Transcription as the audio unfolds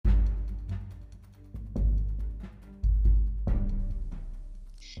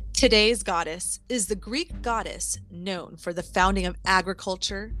Today's goddess is the Greek goddess known for the founding of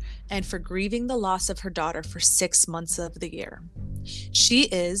agriculture and for grieving the loss of her daughter for 6 months of the year. She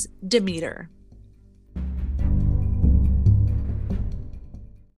is Demeter.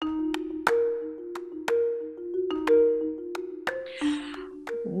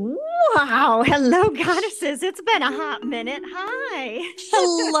 Wow. Hello, goddesses. It's been a hot minute. Hi.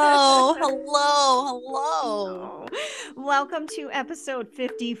 Hello. Welcome to episode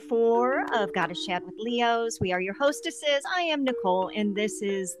 54 of Goddess Chat with Leos. We are your hostesses. I am Nicole, and this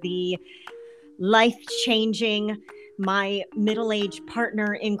is the life-changing, my middle-aged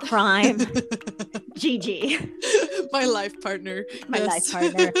partner in crime, Gigi. My life partner. Life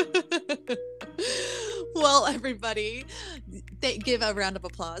partner. Well, everybody, give a round of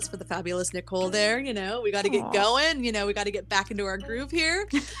applause for the fabulous Nicole there. You know, we got to get going. You know, we got to get back into our groove here.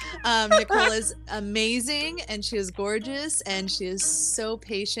 Nicole is amazing, and she is gorgeous, and she is so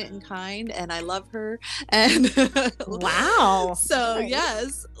patient and kind, and I love her. And wow. So,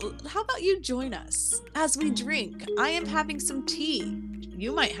 yes, how about you join us as we drink? I am having some tea.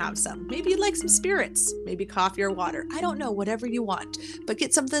 You might have some. Maybe you'd like some spirits, maybe coffee or water. I don't know, whatever you want, but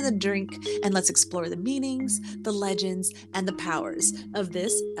get something to drink and let's explore the meanings, the legends, and the powers of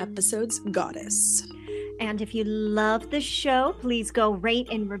this episode's goddess. And if you love the show, please go rate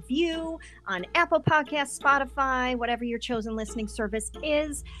and review on Apple Podcasts, Spotify, whatever your chosen listening service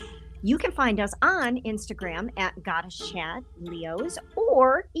is. You can find us on Instagram at Goddess Chat Leos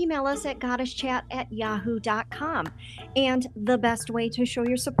or email us at goddesschat@yahoo.com. And the best way to show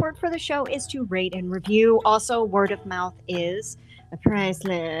your support for the show is to rate and review. Also, word of mouth is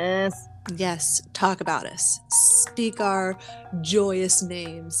priceless. Yes, talk about us. Speak our joyous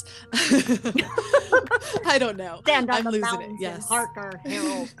names. I don't know. Stand on I'm the losing mountains it. Yes. and hark our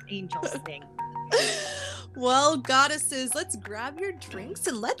herald angels sing. Well, goddesses, let's grab your drinks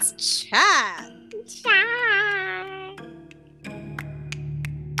and let's chat.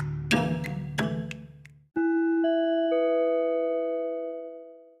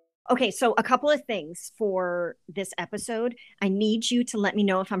 Okay, so a couple of things for this episode. I need you to let me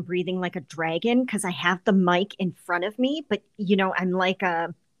know if I'm breathing like a dragon because I have the mic in front of me, but you know, I'm like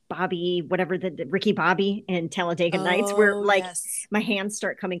a Bobby, whatever the Ricky Bobby in Talladega Nights, where like my hands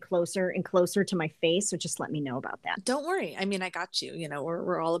start coming closer and closer to my face. So just let me know about that. Don't worry. I mean, I got you. You know,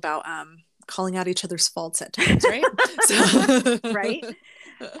 we're all about calling out each other's faults at times, right? Right.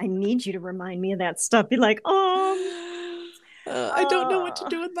 I need you to remind me of that stuff. Be like, I don't know what to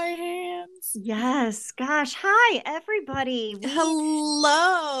do with my hands. Yes. Gosh. Hi, everybody.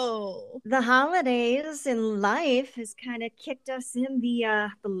 Hello. The holidays in life has kind of kicked us in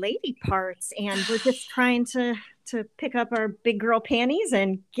the lady parts, and we're just trying to pick up our big girl panties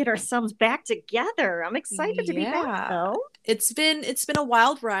and get ourselves back together. I'm excited to be back, though. It's been a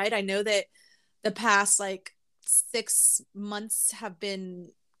wild ride. I know that the past like 6 months have been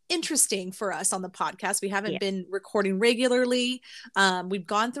interesting for us on the podcast. We haven't been recording regularly. We've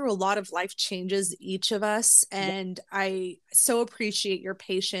gone through a lot of life changes, each of us, and I so appreciate your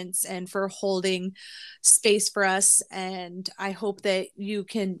patience and for holding space for us. And I hope that you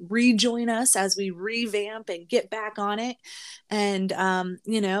can rejoin us as we revamp and get back on it. And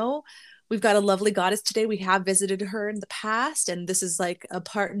you know, we've got a lovely goddess today. We have visited her in the past, and this is like a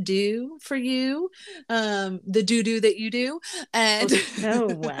part due for you, the doo-doo that you do. And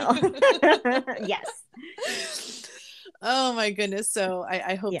well. Yes. Oh my goodness. So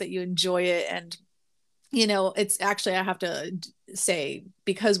I hope that you enjoy it. And, you know, it's actually, I have to say,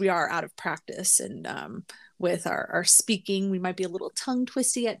 because we are out of practice and with our speaking, we might be a little tongue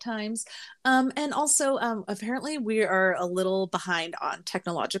twisty at times. And also, apparently we are a little behind on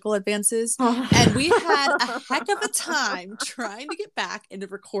technological advances. And we had a heck of a time trying to get back into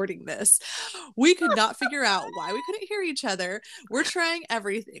recording this. We could not figure out why we couldn't hear each other. We're trying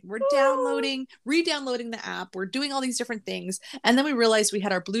everything. We're downloading, re-downloading the app. We're doing all these different things. And then we realized we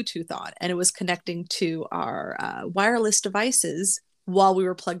had our Bluetooth on and it was connecting to our wireless devices while we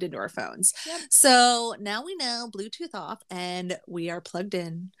were plugged into our phones. So now we know Bluetooth off and we are plugged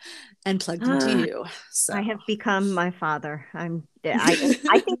in and plugged into you. So I have become my father. I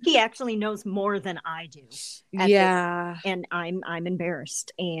think he actually knows more than I do. And I'm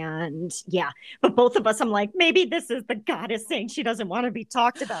embarrassed. And but both of us, I'm like, maybe this is the goddess saying she doesn't want to be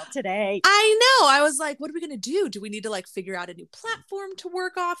talked about today. I know. I was like, what are we going to do? Do we need to like figure out a new platform to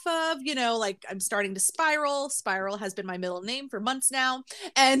work off of? You know, like I'm starting to Spiral. Spiral has been my middle name for months now.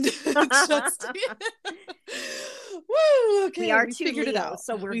 And just Woo! Okay, we are we two figured it Leos, out.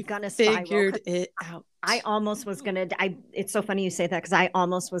 so we're We gonna spiral. figured it out. I almost was gonna. It's so funny you say that because I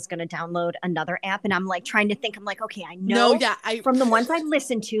almost was gonna download another app, and I'm like trying to think. I'm like, okay, I know. No, yeah, from the ones I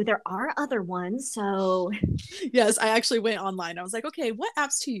listened to, there are other ones. So yes, I actually went online. I was like, okay, what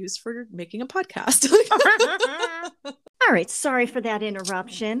apps to use for making a podcast? all right, sorry for that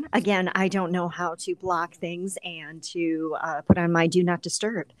interruption. Again, I don't know how to block things and to put on my do not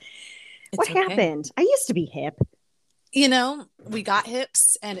disturb. What happened? I used to be hip. You know, we got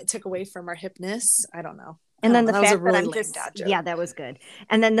hips and it took away from our hipness. I don't know. And then the that fact was a really that I'm lame just, dad joke. yeah, that was good.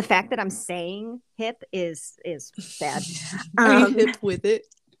 And then the fact that I'm saying hip is bad. Are you hip with it?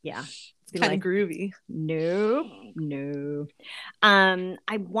 Yeah. It's kind of groovy. No.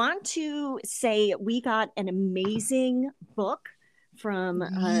 I want to say we got an amazing book from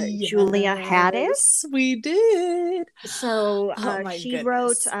Julia Haddis. We did. So she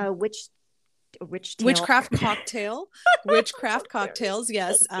wrote Witchcraft Cocktail. Witchcraft Cocktails.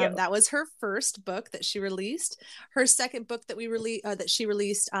 Yes, that was her first book that she released. Her second book that she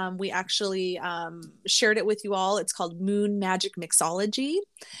released, we actually shared it with you all. It's called Moon Magic Mixology.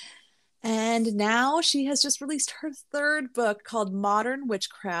 And now she has just released her third book called Modern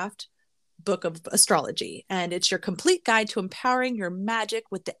Witchcraft, Book of Astrology, and it's your complete guide to empowering your magic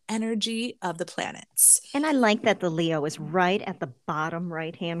with the energy of the planets. And I like that the Leo is right at the bottom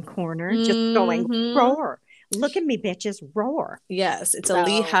right hand corner, just going roar. Look at me, bitches, roar. Yes, it's a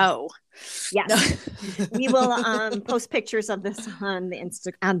Leo. Yes, we will post pictures of this on the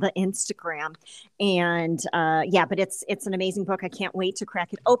Instagram, and but it's an amazing book. I can't wait to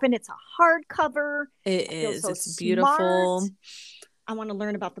crack it open. It's a hardcover. It is. It's beautiful. I want to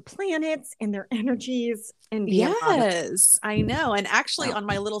learn about the planets and their energies. And yes, I know. And actually on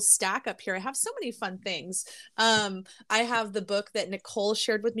my little stack up here, I have so many fun things. I have the book that Nicole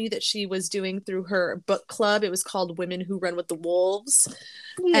shared with me that she was doing through her book club. It was called Women Who Run with the Wolves.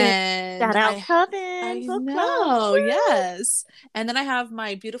 Yeah. And shout out Coven. I know, yes. And then I have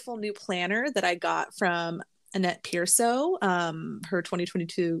my beautiful new planner that I got from Annette Pearso, her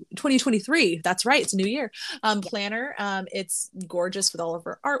 2023, that's right, it's a new year, planner. It's gorgeous with all of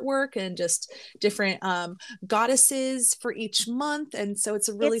her artwork and just different goddesses for each month, and so it's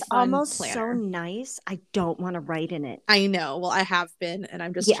a really fun almost planner. So nice. I don't want to write in it. I know. Well, I have been, and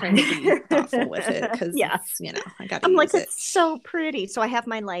I'm just trying to be thoughtful with it because I got. I'm like, it's so pretty. So I have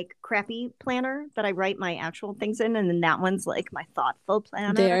my like crappy planner that I write my actual things in, and then that one's like my thoughtful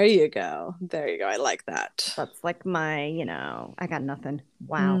planner. There you go. I like that. That's like my, I got nothing.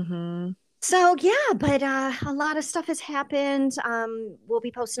 Wow. So yeah, but a lot of stuff has happened. We'll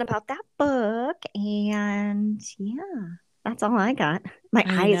be posting about that book, and yeah, that's all I got. My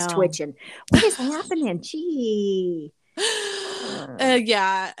eye is twitching. What is happening? Gee.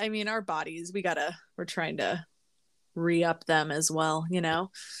 Yeah, I mean, our bodies, we're trying to re-up them as well, I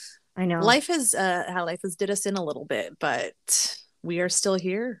know. Life has did us in a little bit, but we are still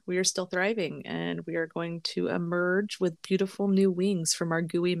here. We are still thriving, and we are going to emerge with beautiful new wings from our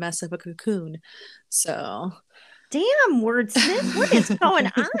gooey mess of a cocoon. So damn, wordsmith, what is going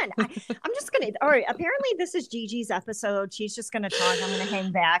on? I'm just gonna. All right, apparently this is Gigi's episode. She's just gonna talk. I'm gonna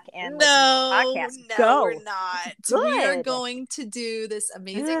hang back and listen to the podcast. No, we're not. Good. We are going to do this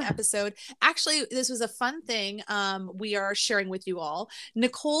amazing episode. Actually, this was a fun thing. We are sharing with you all.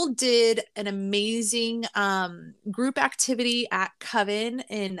 Nicole did an amazing group activity at Coven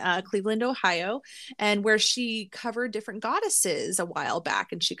in Cleveland, Ohio, and where she covered different goddesses a while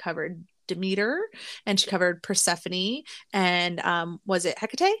back, and she covered Demeter, and she covered Persephone, and was it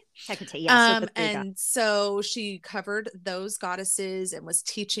Hecate? Hecate, yes. And so she covered those goddesses and was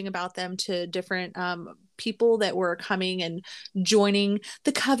teaching about them to different people that were coming and joining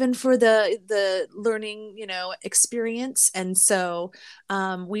the coven for the learning, experience. And so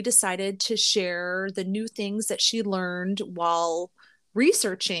we decided to share the new things that she learned while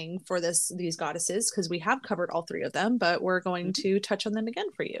researching for these goddesses, because we have covered all three of them, but we're going to touch on them again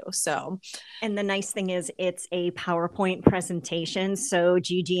for you. So, and the nice thing is it's a PowerPoint presentation, so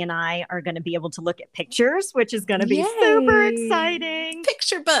Gigi and I are going to be able to look at pictures, which is going to be super exciting.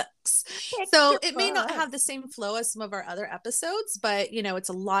 Picture books. So it may not have the same flow as some of our other episodes, but it's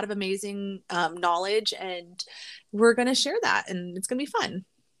a lot of amazing knowledge, and we're going to share that, and it's going to be fun.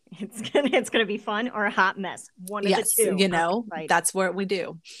 It's gonna be fun or a hot mess. One of the two. Right. That's what we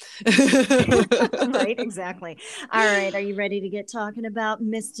do. Right, exactly. All right. Are you ready to get talking about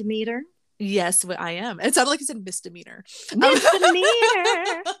Miss Demeter? Yes, I am. It sounded like you said misdemeanor.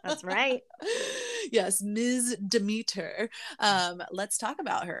 Misdemeanor. That's right. Yes, Ms. Demeter. Let's talk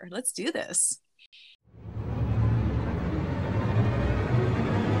about her. Let's do this.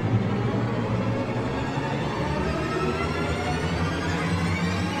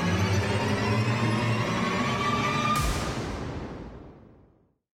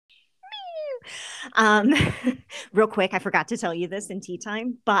 Um, real quick, I forgot to tell you this in tea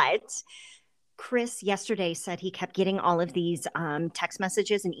time, but Chris yesterday said he kept getting all of these text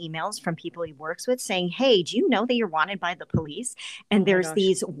messages and emails from people he works with saying, "Hey, do you know that you're wanted by the police?" And Oh my there's gosh.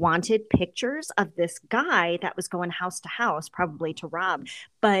 these wanted pictures of this guy that was going house to house, probably to rob,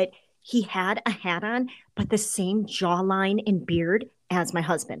 but he had a hat on, but the same jawline and beard as my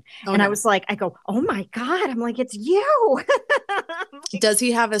husband. Oh And I no. was like, I go, "Oh my God." I'm like, "It's you." Like, Does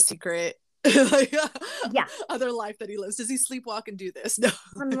he have a secret like yeah. other life that he lives? Does he sleepwalk and do this? No.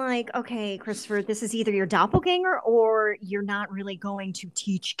 I'm like, okay, Christopher, this is either your doppelganger or you're not really going to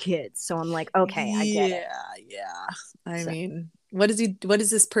teach kids. So I'm like, okay, I get it. Yeah, yeah. I So, mean, what is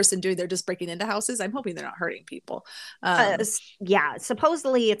this person doing? They're just breaking into houses. I'm hoping they're not hurting people. Um, yeah,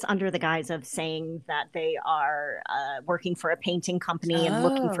 supposedly it's under the guise of saying that they are working for a painting company and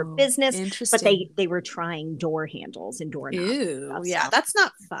looking for oh, business, but interesting. they were trying door handles and doorknobs Ew, and yeah, stuff. So that's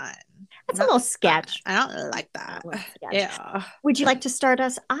not fun. that's a Not little fun. sketch. I don't like A that. little sketch. Yeah. Would you like to start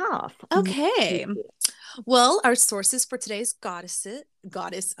us off? Okay. Well, our sources for today's goddess,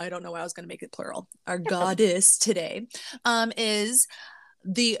 I don't know why I was going to make it plural. Our goddess today is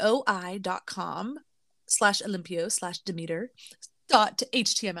theoi.com/Olympio/Demeter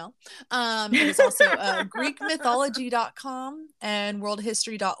 .html. It is also greekmythology.com and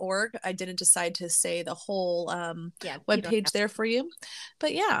worldhistory.org. I didn't decide to say the whole Yeah, web page there for you,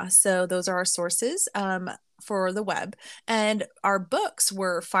 but yeah, so those are our sources for the web. And our books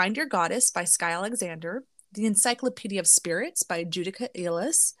were Find Your Goddess by Sky Alexander, The Encyclopedia of Spirits by Judica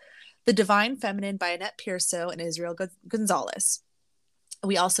Ellis, The Divine Feminine by Annette Pearso and Israel Gonzalez.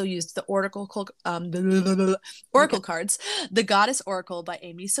 We also used the Oracle cards, The Goddess Oracle by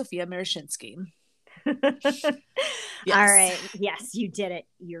Amy Sophia Marashinsky. All right. Yes, you did it.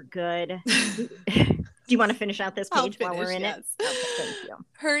 You're good. Do you want to finish out this page while we're in it? Okay, thank you.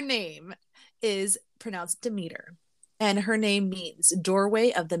 Her name is pronounced Demeter, and her name means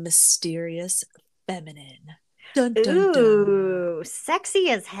doorway of the mysterious feminine. Dun, dun, dun. Ooh,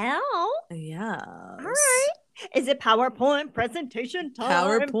 sexy as hell. Yes. All right. Is it PowerPoint presentation time?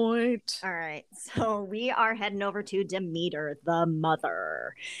 PowerPoint. All right. So we are heading over to Demeter, the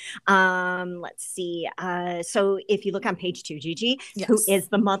mother. Let's see. So if you look on page 2, Gigi, Yes. who is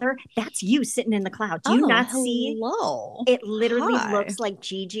the mother? That's you sitting in the cloud. Do you not see? Hello. It literally Hi. looks like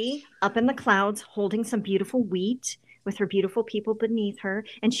Gigi up in the clouds holding some beautiful wheat with her beautiful people beneath her.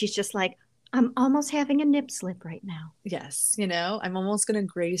 And she's just like, I'm almost having a nip slip right now. Yes, I'm almost going to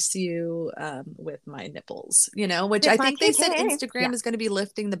grace you with my nipples, which With I my think they said titty. Instagram Yeah. is going to be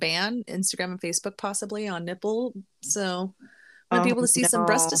lifting the ban, Instagram and Facebook possibly on nipple. So might be Oh able to see some no.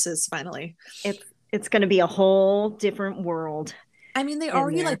 breastises finally. It's going to be a whole different world I mean, they in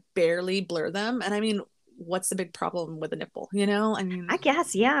already there. like barely blur them. And I mean, what's the big problem with a nipple? I mean, I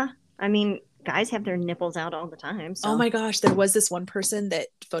guess, yeah. I mean, guys have their nipples out all the time. So. oh my gosh, there was this one person that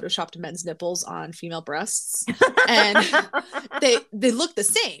photoshopped men's nipples on female breasts, and they look the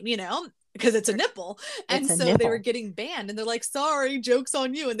same, because it's a nipple. And It's a so nipple. they were getting banned, and they're like, sorry, joke's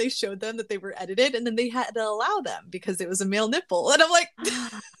on you. And they showed them that they were edited, and then they had to allow them because it was a male nipple. And I'm like,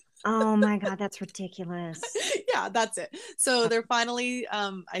 oh my God, that's ridiculous. yeah, that's it. So they're finally,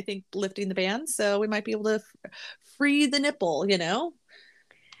 I think, lifting the ban. So we might be able to free the nipple,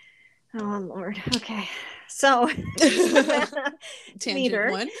 Oh Lord. Okay. So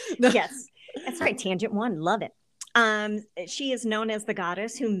Tangent one. Yes. That's right. Tangent 1. Love it. She is known as the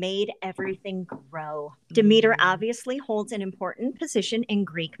goddess who made everything grow. Demeter obviously holds an important position in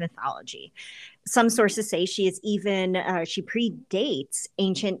Greek mythology. Some sources say she is even she predates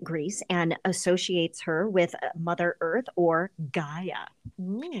ancient Greece and associates her with Mother Earth or Gaia.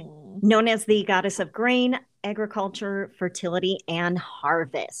 Known as the goddess of grain, agriculture, fertility, and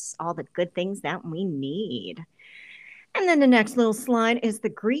harvest. All the good things that we need. And then the next little slide is the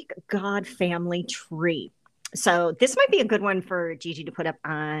Greek god family tree. So this might be a good one for Gigi to put up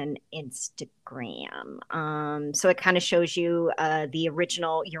on Instagram. So it kind of shows you the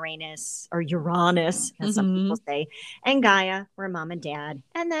original Uranus, as some people say, and Gaia were mom and dad.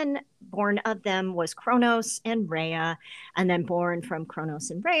 And then born of them was Kronos and Rhea. And then born from Kronos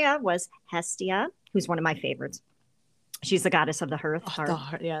and Rhea was Hestia, who's one of my favorites. She's the goddess of the hearth.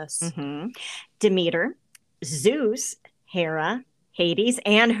 Yes. Demeter, Zeus, Hera, Hades,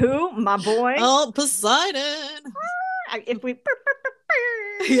 and who? My boy. Oh, Poseidon. If we.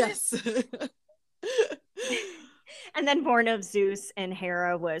 Yes. And then born of Zeus and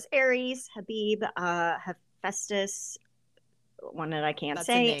Hera was Ares, Habib, Hephaestus, one that I can't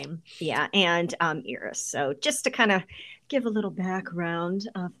say. That's a name. Yeah, and Eris. So just to kind of give a little background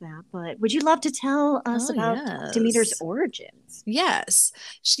of that, but would you love to tell us about Demeter's yes. origins? Yes.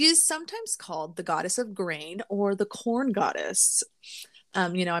 She is sometimes called the goddess of grain or the corn goddess.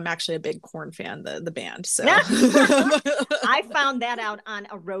 I'm actually a big Corn fan, the band. So I found that out on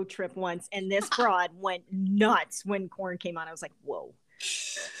a road trip once, and this broad went nuts when Corn came on. I was like, whoa.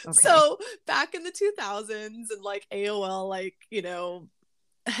 Okay. So back in the 2000s and like AOL, like,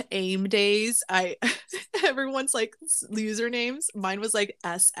 AIM days, everyone's like usernames. Mine was like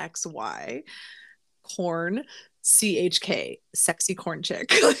SXY, Corn, CHK, sexy corn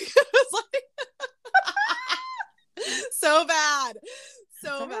chick. So bad.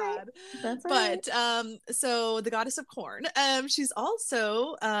 So bad. That's but so the goddess of corn, she's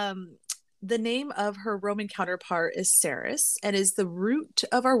also the name of her Roman counterpart is Ceres and is the root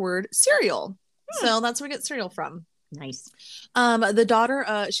of our word cereal. So that's where we get cereal from. Nice. The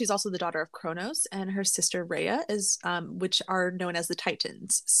daughter, she's also the daughter of Kronos, and her sister Rhea is, which are known as the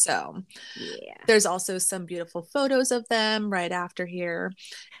Titans. So there's also some beautiful photos of them right after here.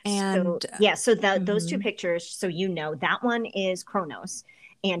 And so those two pictures, so that one is Kronos.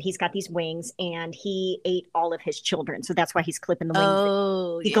 And he's got these wings, and he ate all of his children. So that's why he's clipping the wings.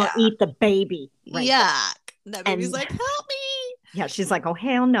 Oh, he's gonna eat the baby. Right? Yuck. That baby's like, help me. Yeah, she's like, oh,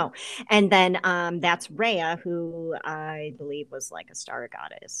 hell no. And then that's Rhea, who I believe was like a star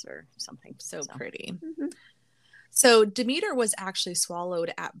goddess or something. So pretty. So Demeter was actually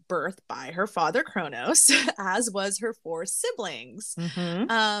swallowed at birth by her father Kronos, as was her 4 siblings.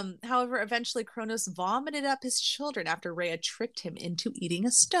 However, eventually Kronos vomited up his children after Rhea tricked him into eating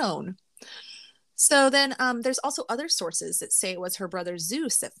a stone. So then there's also other sources that say it was her brother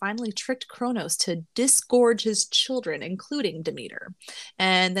Zeus that finally tricked Kronos to disgorge his children, including Demeter.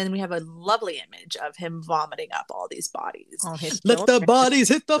 And then we have a lovely image of him vomiting up all these bodies. Let the bodies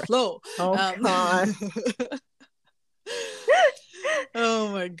hit the floor. Oh, God. Oh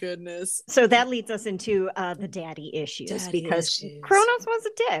my goodness. So that leads us into the daddy issues, because Kronos was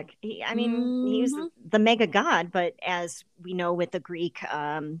a dick. He's the mega god, but as we know with the Greek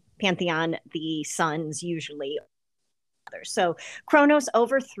pantheon, the sons usually are. So Kronos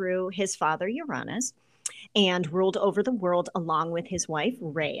overthrew his father Uranus and ruled over the world along with his wife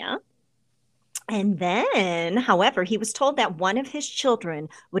Rhea. And then, however, he was told that one of his children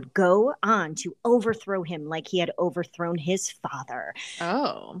would go on to overthrow him like he had overthrown his father.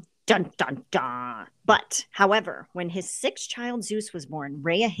 Oh. Dun, dun, dun. But, however, when his 6th child Zeus was born,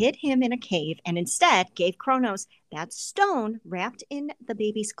 Rhea hid him in a cave and instead gave Kronos that stone wrapped in the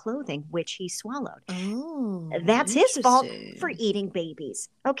baby's clothing, which he swallowed. Oh, that's his fault for eating babies.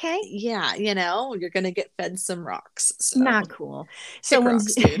 Okay? Yeah, you're going to get fed some rocks. So. Not cool. So when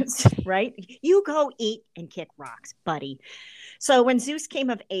rocks, right? You go eat and kick rocks, buddy. So when Zeus came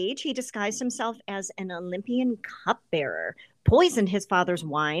of age, he disguised himself as an Olympian cupbearer, poisoned his father's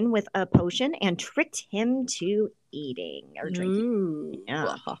wine with a potion, and tricked him to eating or drinking.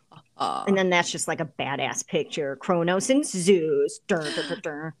 Yeah. And then that's just like a badass picture. Kronos and Zeus.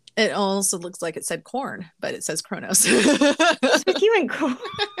 It also looks like it said corn, but it says Kronos. With you and corn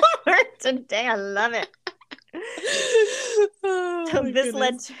today. I love it. So this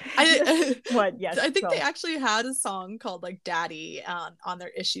led to what? Yes, I think they actually had a song called like "Daddy" on their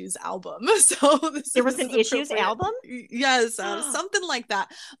Issues album. So there was an Issues album. Yes, something like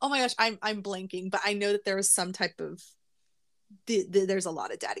that. Oh my gosh, I'm blanking, but I know that there was some type of. There's a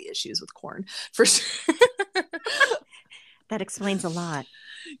lot of daddy issues with corn for sure. That explains a lot.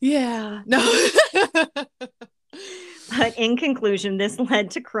 Yeah. No. But in conclusion, this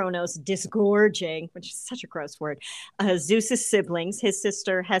led to Kronos disgorging, which is such a gross word, Zeus's siblings, his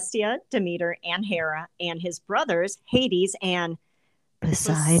sister Hestia, Demeter, and Hera, and his brothers Hades and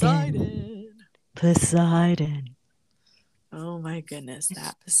Poseidon. Oh my goodness,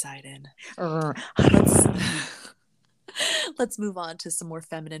 that Poseidon. Let's move on to some more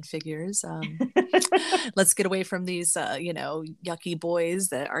feminine figures. Let's get away from these, yucky boys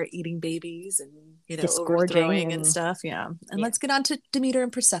that are eating babies and, overthrowing and stuff. Yeah. And let's get on to Demeter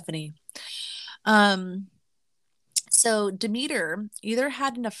and Persephone. So Demeter either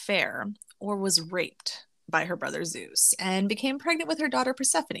had an affair or was raped by her brother Zeus and became pregnant with her daughter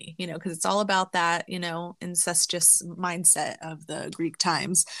Persephone, because it's all about that, incestuous mindset of the Greek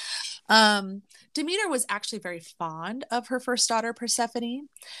times. Demeter was actually very fond of her first daughter Persephone,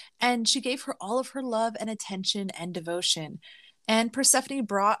 and she gave her all of her love and attention and devotion. And Persephone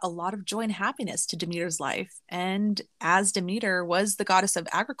brought a lot of joy and happiness to Demeter's life. And as Demeter was the goddess of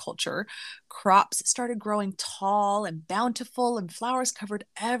agriculture, crops started growing tall and bountiful, and flowers covered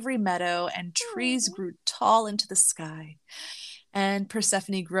every meadow, and trees grew tall into the sky. And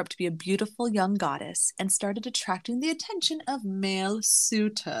Persephone grew up to be a beautiful young goddess and started attracting the attention of male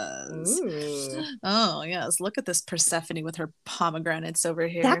suitors. Ooh. Oh, yes. Look at this Persephone with her pomegranates over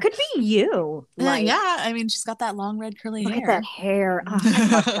here. That could be you. Like, yeah. I mean, she's got that long red curly hair. Look at that hair. Oh,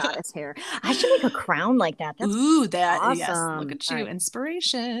 I love goddess hair. I should make a crown like that. That's awesome. Yes. Look at you. Right.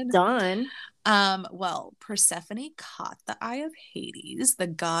 Inspiration. Done. Well, Persephone caught the eye of Hades, the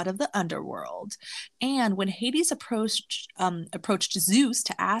god of the underworld. And when Hades approached Zeus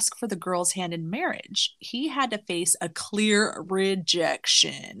to ask for the girl's hand in marriage, he had to face a clear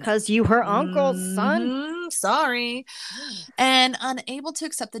rejection. Because you her uncle's son? Sorry. And unable to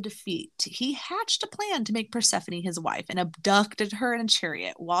accept the defeat, he hatched a plan to make Persephone his wife and abducted her in a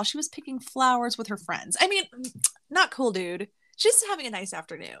chariot while she was picking flowers with her friends. I mean, not cool, dude. She's having a nice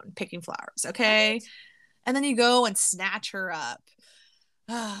afternoon picking flowers, okay? And then you go and snatch her up.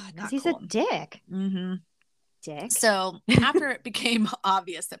 Not he's cool. A dick. Mm-hmm. Dick. So after it became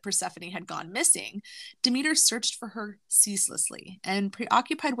obvious that Persephone had gone missing, Demeter searched for her ceaselessly, and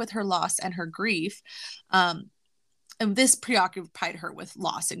preoccupied with her loss and her grief, and this preoccupied her with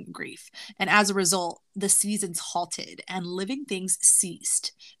loss and grief. And as a result, the seasons halted and living things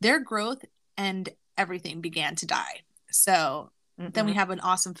ceased. Their growth and everything began to die. So then we have an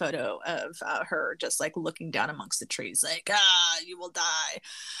awesome photo of her just like looking down amongst the trees, like, you will die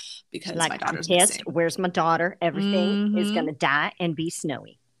because like, my daughter's missing. Where's my daughter? Everything is going to die and be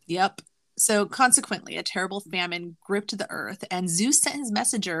snowy. Yep. So consequently, a terrible famine gripped the earth, and Zeus sent his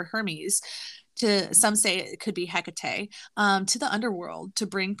messenger Hermes, to some say it could be Hecate, to the underworld to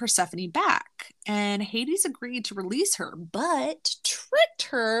bring Persephone back. And Hades agreed to release her, but tricked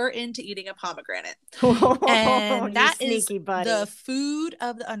her into eating a pomegranate. And that is the food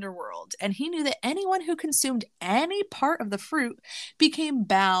of the underworld. And he knew that anyone who consumed any part of the fruit became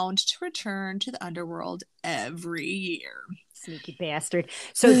bound to return to the underworld every year. Sneaky bastard.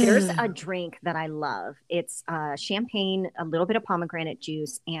 So there's a drink that I love. It's champagne, a little bit of pomegranate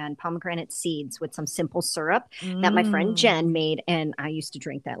juice, and pomegranate seeds with some simple syrup that my friend Jen made. And I used to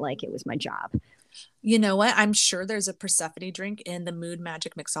drink that like it was my job. You know what? I'm sure there's a Persephone drink in the Mood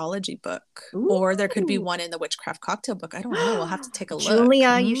Magic Mixology book. Ooh. Or there could be one in the Witchcraft Cocktail book. I don't know. We'll have to take a look.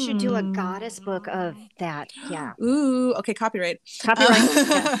 Julia, you should do a goddess book of that. Yeah. Ooh, okay. Copyright.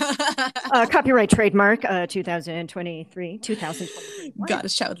 Copyright trademark 2023.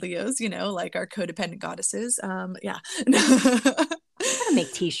 Goddess Child Leos, like our codependent goddesses. Yeah. I'm gonna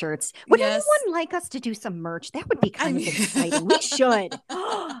make t-shirts. Would anyone like us to do some merch? That would be kind of exciting. We should.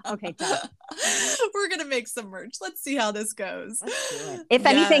 Okay, done. We're gonna make some merch. Let's see how this goes. If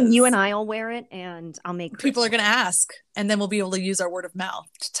anything, you and I will wear it, and I'll make. People are gonna ask, and then we'll be able to use our word of mouth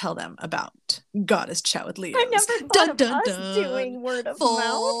to tell them about Goddess Chat with Leos. I never thought of us doing word of mouth.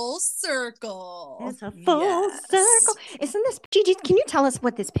 Full circle. It's a full circle. Isn't this, Gigi? Can you tell us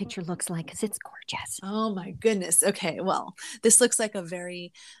what this picture looks like? Because it's gorgeous. Oh my goodness. Okay, well, this looks like a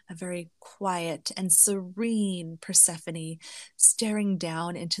very quiet and serene Persephone staring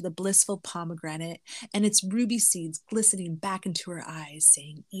down into the blissful pomegranate and its ruby seeds glistening back into her eyes,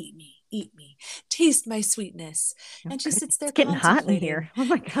 saying, eat me, taste my sweetness. And she sits there it's getting hot in here. Oh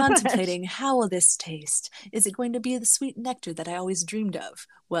my God. Contemplating, how will this taste? Is it going to be the sweet nectar that I always dreamed of?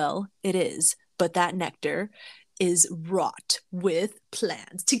 Well, it is, but that nectar is wrought with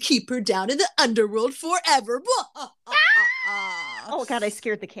plans to keep her down in the underworld forever. Oh God, I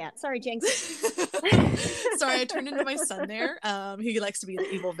scared the cat. Sorry, Jinx. Sorry, I turned into my son there. He likes to be the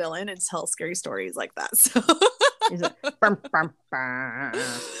evil villain and tell scary stories like that. So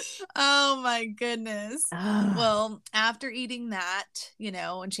oh my goodness. Well, after eating that,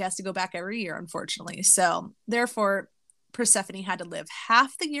 and she has to go back every year, unfortunately. So therefore, Persephone had to live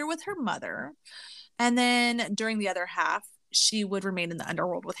half the year with her mother. And then during the other half, she would remain in the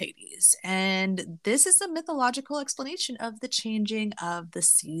underworld with Hades. And this is the mythological explanation of the changing of the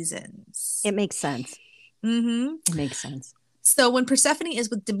seasons. It makes sense. Mm-hmm. It makes sense. So when Persephone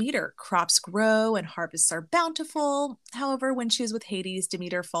is with Demeter, crops grow and harvests are bountiful. However, when she is with Hades,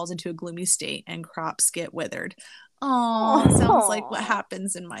 Demeter falls into a gloomy state and crops get withered. Oh, sounds like what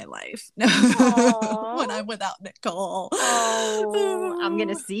happens in my life when I'm without Nicole. Oh, I'm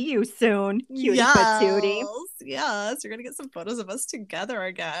gonna see you soon, cutie patootie. Yes, you're gonna get some photos of us together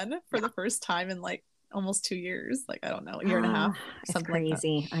again for the first time in like almost 2 years. Like, I don't know, a year and a half, It's something like that.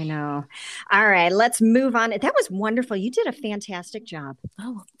 crazy. I know. All right, let's move on. That was wonderful. You did a fantastic job.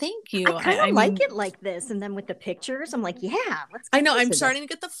 Oh, well, thank I you. kind I of like mean, it like this. And then with the pictures, I'm like, yeah, let's I get know I'm into this. starting to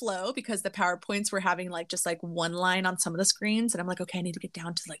get the flow because the PowerPoints were having like just like one line on some of the screens. And I'm like, okay, I need to get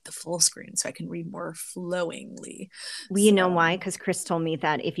down to like the full screen so I can read more flowingly. Well, you know why? Because Chris told me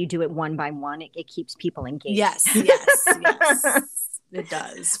that if you do it one by one, it keeps people engaged. Yes, yes, yes. It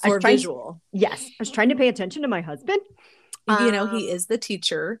does for visual. Yes. I was trying to pay attention to my husband. You know, he is the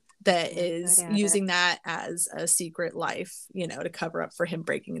teacher that Yeah, is good at using that as a secret life, you know, to cover up for him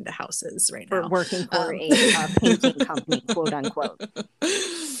breaking into houses right for now. working for a painting company, quote unquote.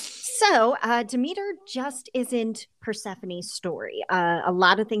 So Demeter just isn't Persephone's story. A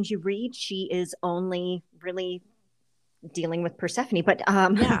lot of things you read, she is only really dealing with Persephone. But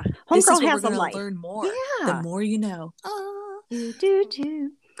Yeah, this is Homegirl where has we're a gonna life. learn more. Yeah. The more you know. Do, do,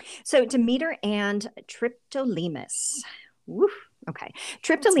 do. So Demeter and Triptolemus. Woof. Okay.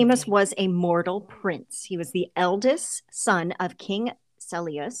 Triptolemus was a mortal prince. He was the eldest son of King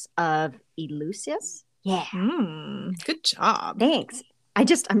Celeus of Eleusis. Yeah. Good job. Thanks.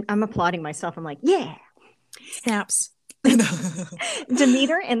 I'm applauding myself. I'm like, yeah. Snaps.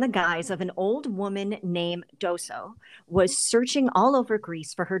 Demeter, in the guise of an old woman named Doso, was searching all over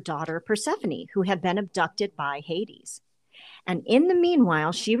Greece for her daughter Persephone, who had been abducted by Hades. And in the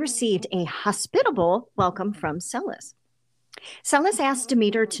meanwhile, she received a hospitable welcome from Celis. Celis asked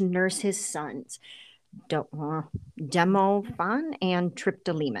Demeter to nurse his sons, Demophon and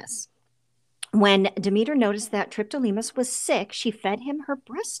Triptolemus. When Demeter noticed that Triptolemus was sick, she fed him her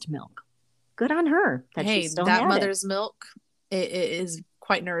breast milk. Good on her. That mother's milk, it is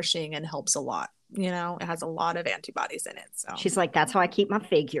quite nourishing and helps a lot. You know, it has a lot of antibodies in it. So she's like, that's how I keep my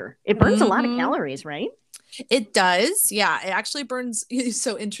figure. It burns a lot of calories, right? It does. Yeah, it actually burns.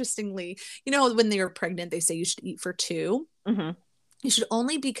 So interestingly, you know, when you're pregnant, they say you should eat for 2. You should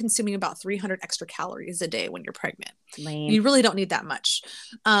only be consuming about 300 extra calories a day when you're pregnant. Lame. You really don't need that much.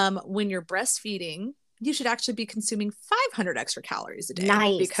 When you're breastfeeding, you should actually be consuming 500 extra calories a day.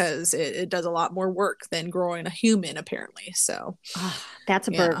 Nice. Because it does a lot more work than growing a human, apparently. So that's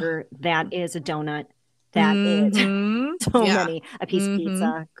a burger. That is a donut. That is so many. A piece of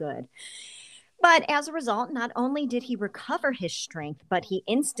pizza. Good. But as a result, not only did he recover his strength, but he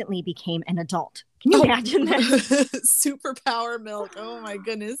instantly became an adult. Can you imagine that? Superpower milk. Oh my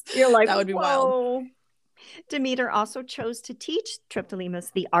goodness. You're like, that would be wild. Demeter also chose to teach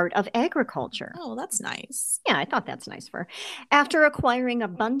Triptolemus the art of agriculture. Oh, that's nice. Yeah, I thought that's nice for her. After acquiring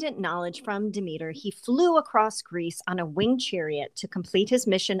abundant knowledge from Demeter, he flew across Greece on a winged chariot to complete his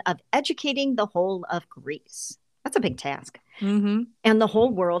mission of educating the whole of Greece. That's a big task. And the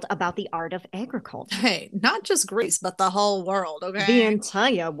whole world about the art of agriculture. Hey, not just Greece, but the whole world, okay? The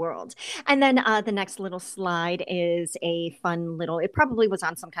entire world. And then the next little slide is a fun little, it probably was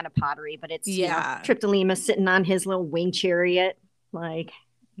on some kind of pottery, but it's Triptolemus sitting on his little wing chariot. Like,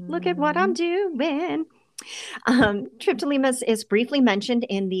 look at what I'm doing. Triptolemus is briefly mentioned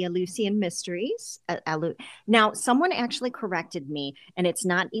in the Eleusinian Mysteries. Now, someone actually corrected me, and it's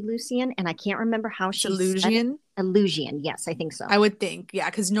not Eleusinian, and I can't remember how she said it. Eleusinian, yes, I think so. I would think, yeah,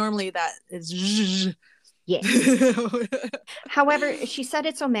 because normally that is. Yeah. However, she said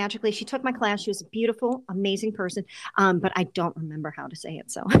it so magically. She took my class. She was a beautiful, amazing person, but I don't remember how to say it.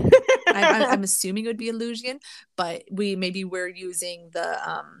 So I'm assuming it would be Eleusinian, but we're using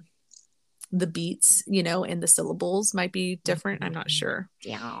the beats, you know, and the syllables might be different. I'm not sure.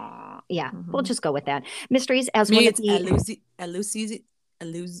 Yeah. We'll just go with that. Mysteries as maybe one it's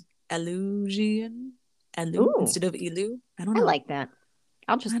Eleusinian instead of Elu. I don't know. I like that.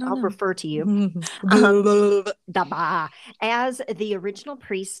 I'll refer to you. As the original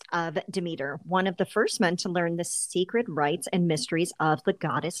priest of Demeter, one of the first men to learn the secret rites and mysteries of the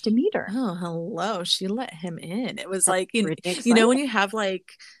goddess Demeter. Oh, hello. She let him in. It was like, you know, when you have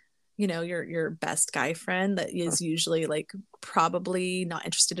like, you know, your best guy friend that is usually like probably not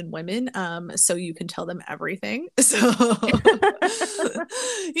interested in women, so you can tell them everything, so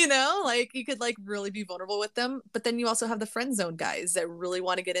you know, like you could like really be vulnerable with them, but then you also have the friend zone guys that really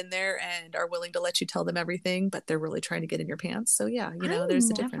want to get in there and are willing to let you tell them everything, but they're really trying to get in your pants. So yeah, you know, there's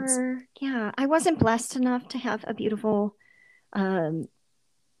a difference. I wasn't blessed enough to have a beautiful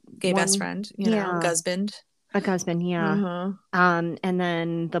gay best friend, you know, husband. A husband, yeah. And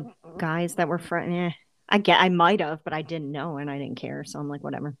then the guys that were I might have, but I didn't know and I didn't care. So I'm like,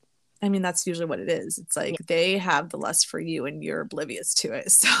 whatever. I mean, that's usually what it is. It's like they have the lust for you and you're oblivious to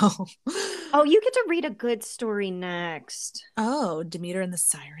it. So, Oh, you get to read a good story next. oh, Demeter and the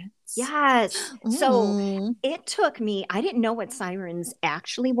Sirens. Yes. So Mm. it took me, I didn't know what sirens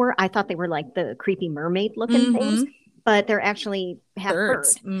actually were. I thought they were like the creepy mermaid looking things, but they're actually half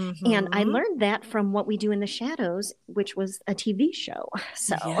birds. And I learned that from What We Do in the Shadows, which was a TV show.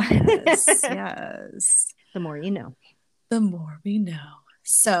 So, yes, yes. The more you know. The more we know.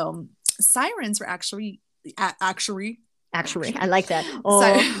 So, sirens were actually, I like that.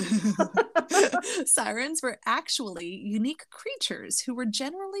 Oh. Sirens were actually unique creatures who were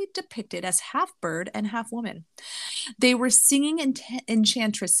generally depicted as half bird and half woman. They were singing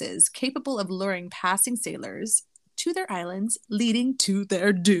enchantresses capable of luring passing sailors to their islands, leading to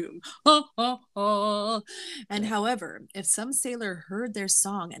their doom. And however, if some sailor heard their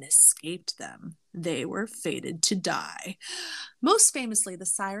song and escaped them, they were fated to die. Most famously, the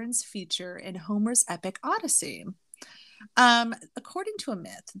sirens feature in Homer's epic Odyssey. According to a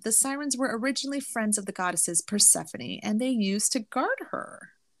myth, the sirens were originally friends of the goddesses Persephone, and they used to guard her.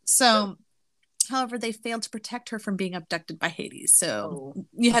 So, however, they failed to protect her from being abducted by Hades. So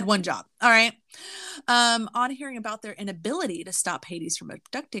you had one job. All right. On hearing about their inability to stop Hades from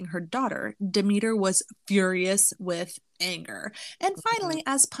abducting her daughter, Demeter was furious with anger. And finally,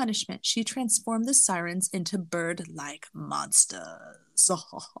 as punishment, she transformed the sirens into bird-like monsters.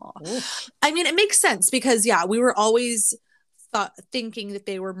 I mean, it makes sense because, yeah, we were always thinking that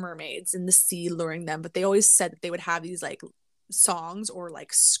they were mermaids in the sea luring them, but they always said that they would have these like songs or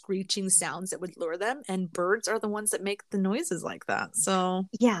like screeching sounds that would lure them, and birds are the ones that make the noises like that. So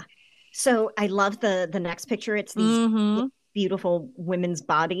yeah, so I love the next picture. It's these beautiful women's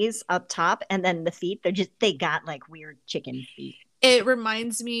bodies up top, and then the feet, they got like weird chicken feet. It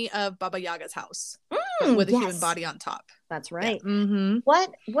reminds me of Baba Yaga's house with a human body on top. That's right. Yeah.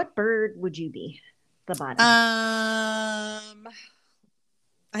 What bird would you be? The bottom.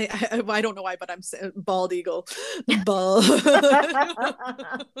 I don't know why, but I'm bald eagle.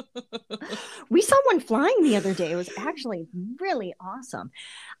 We saw one flying the other day. It was actually really awesome.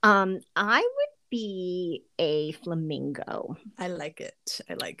 I would be a flamingo. I like it.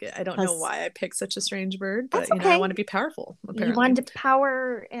 I don't know why I picked such a strange bird, but okay. I want to be powerful. Apparently. You want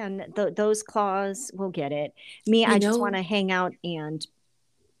power, and those claws will get it. Me, I just want to hang out and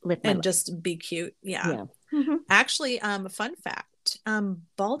lift my and leg. Just be cute. Yeah. Actually, fun fact.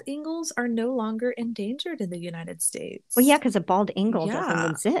 Bald eagles are no longer endangered in the United States. Well, yeah, because a bald eagle doesn't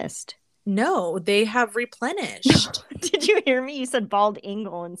exist. No, they have replenished. Did you hear me? You said bald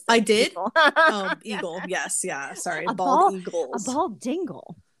eagle and I did. Oh, eagle. Yes, yeah. Sorry, bald eagles. A bald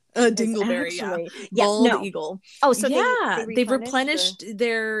dingle. A dingleberry, bald eagle. Oh, so they've replenished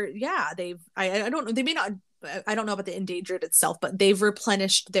their. Yeah, they've. I don't know. They may not. I don't know about the endangered itself, but they've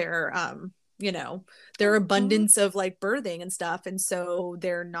replenished their their abundance of like birthing and stuff, and so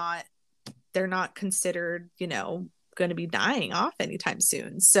they're not considered going to be dying off anytime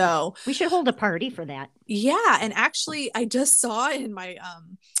soon. So we should hold a party for that. Yeah, and actually I just saw in my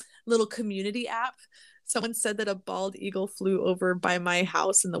little community app, someone said that a bald eagle flew over by my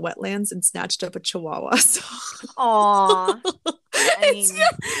house in the wetlands and snatched up a chihuahua. So Aw.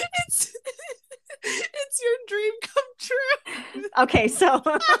 it's your dream come true. Okay, so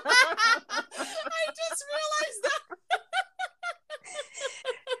I just realized that.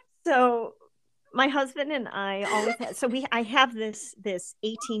 So my husband and I always I have this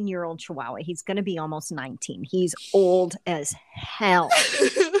 18-year-old chihuahua. He's going to be almost 19. He's old as hell.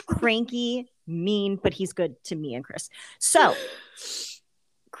 Cranky, mean, but he's good to me and Chris. So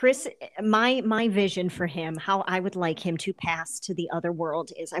Chris, my vision for him, how I would like him to pass to the other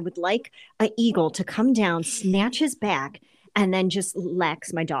world is I would like an eagle to come down, snatch his back, and then just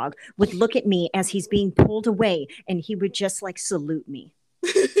Lex, my dog, would look at me as he's being pulled away, and he would just like salute me.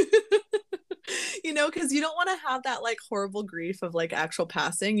 Because you don't want to have that like horrible grief of like actual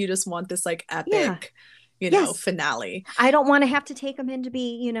passing. You just want this like epic finale. I don't want to have to take him in to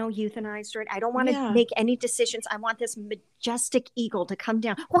be, euthanized, or I don't want to make any decisions. I want this majestic eagle to come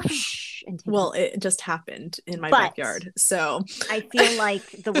down. Whoosh, and it just happened in my backyard. So I feel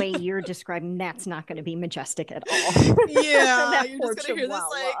like the way you're describing, that's not going to be majestic at all. Yeah. You're just going to hear this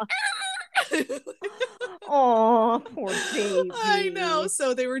like... Oh, poor baby. I know.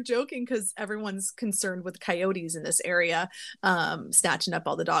 So they were joking because everyone's concerned with coyotes in this area, snatching up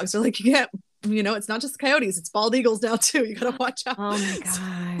all the dogs. They're like, it's not just coyotes, it's bald eagles now too. You gotta watch out. Oh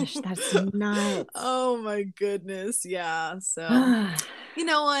my gosh, that's nuts. Oh my goodness. Yeah. So you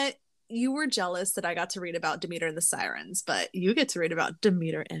know what? you were jealous that I got to read about Demeter and the Sirens, but you get to read about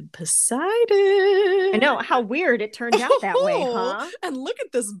Demeter and Poseidon. I know, how weird it turned out that way, huh? And look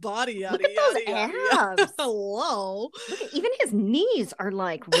at this body. Yada, Look at those yada, abs. yada. Hello. Look at, even his knees are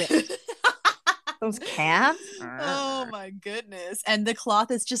like ripped. Those calves. Oh my goodness. And the cloth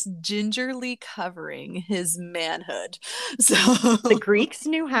is just gingerly covering his manhood. So the Greeks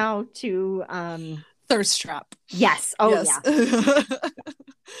knew how to thirst trap. Yes. Oh yes.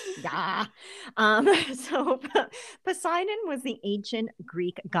 Yeah. So Poseidon was the ancient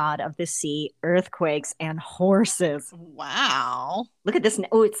Greek god of the sea, earthquakes, and horses. Wow. Look at this.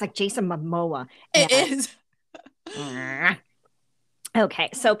 Oh, it's like Jason Momoa. It is. Okay,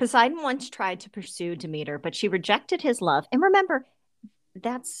 so Poseidon once tried to pursue Demeter, but she rejected his love. And remember,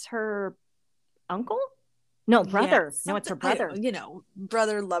 that's her uncle? No, brother. No, it's her brother.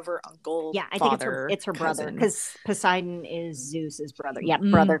 Brother, lover, uncle. Yeah, I father, think it's her brother, because Poseidon is Zeus's brother. Yeah,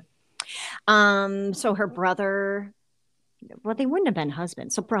 Mm. brother. So her brother, well, they wouldn't have been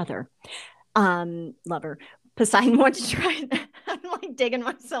husbands. So brother, lover. Poseidon once tried. I'm like digging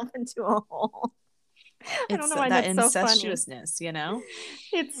myself into a hole. I don't know why that that's so funny. incestuousness,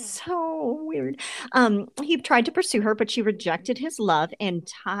 It's so weird. He tried to pursue her, but she rejected his love and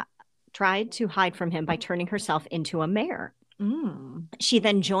tried to hide from him by turning herself into a mare. Mm. She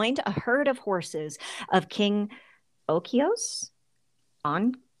then joined a herd of horses of King Onkeos.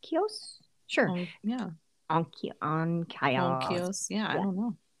 Sure. Yeah. Onkeos. Yeah, I don't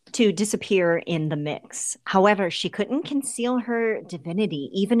know. To disappear in the mix. However, she couldn't conceal her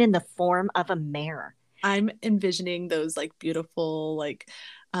divinity, even in the form of a mare. I'm envisioning those like beautiful, like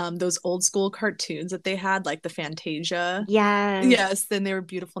those old school cartoons that they had, like the Fantasia. Yes, then they were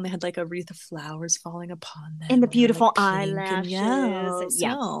beautiful, and they had like a wreath of flowers falling upon them, and the beautiful like eyelashes.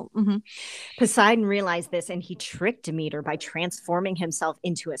 Yeah. Mm-hmm. Poseidon realized this, and he tricked Demeter by transforming himself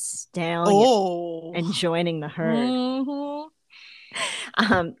into a stallion and joining the herd. Mm-hmm.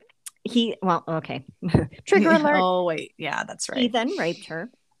 Trigger alert. Oh wait, yeah, that's right. He then raped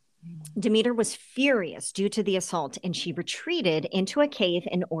her. Demeter was furious due to the assault, and she retreated into a cave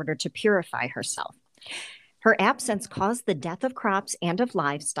in order to purify herself. Her absence caused the death of crops and of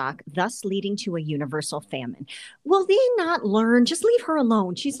livestock, thus leading to a universal famine. Will they not learn? Just leave her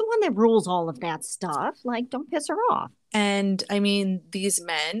alone. She's the one that rules all of that stuff. Like, don't piss her off. And I mean, these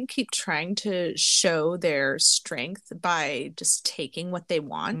men keep trying to show their strength by just taking what they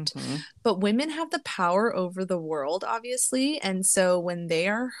want. Mm-hmm. But women have the power over the world, obviously. And so when they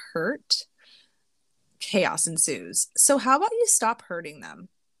are hurt, chaos ensues. So how about you stop hurting them?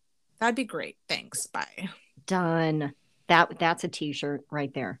 That'd be great. Thanks. Bye. Done. That's a t-shirt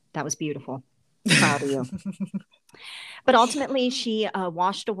right there. That was beautiful. Proud of you. But ultimately, she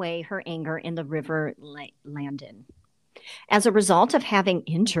washed away her anger in the river Ladon. As a result of having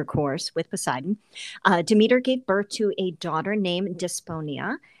intercourse with Poseidon, Demeter gave birth to a daughter named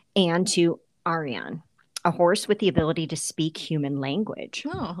Desponia and to Arion, a horse with the ability to speak human language.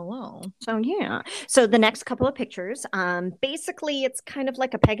 Oh, hello. So, yeah. So the next couple of pictures, basically, it's kind of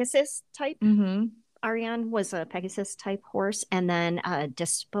like a Pegasus type. Mm-hmm. Arion was a Pegasus type horse. And then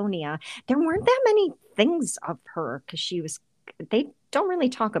Desponia, there weren't that many things of her because they don't really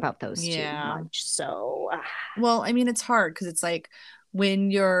talk about those too much. So, well, I mean, it's hard because it's like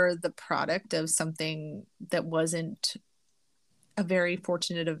when you're the product of something that wasn't a very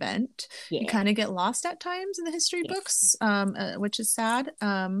fortunate event, you kind of get lost at times in the history books, which is sad.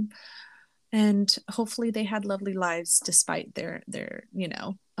 And hopefully they had lovely lives despite their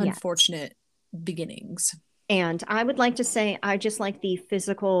unfortunate beginnings. And I would like to say, I just like the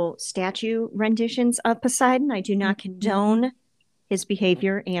physical statue renditions of Poseidon. I do not condone his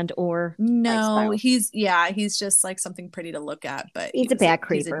behavior and or lifestyle. he's just like something pretty to look at, but he's a bad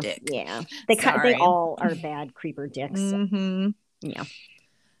creeper. He's a dick. Yeah, they all are bad creeper dicks. Mm-hmm. Yeah.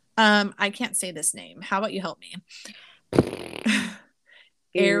 I can't say this name. How about you help me?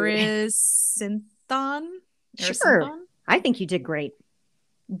 Erysinthon. Sure. I think you did great.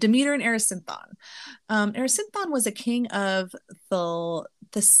 Demeter and Erysinthon. Erysinthon was a king of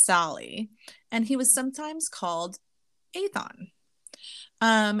Thessaly, and he was sometimes called Aethon.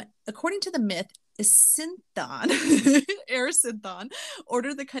 According to the myth, Erysinthon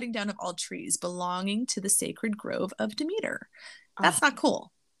ordered the cutting down of all trees belonging to the sacred grove of Demeter. That's not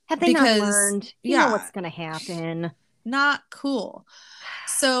cool. Have they not learned? You know what's going to happen. Not cool.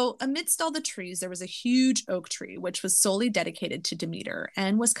 So amidst all the trees, there was a huge oak tree, which was solely dedicated to Demeter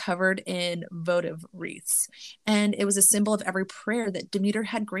and was covered in votive wreaths. And it was a symbol of every prayer that Demeter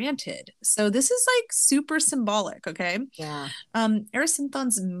had granted. So this is like super symbolic, okay? Yeah.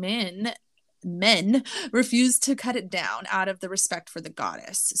 Erysinthon's men men refused to cut it down out of the respect for the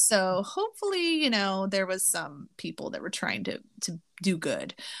goddess. So hopefully, there was some people that were trying to do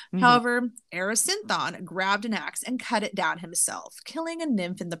good. However, Erysinthon grabbed an axe and cut it down himself, killing a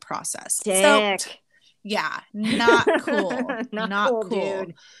nymph in the process. Dick. So yeah, not cool. Not cool,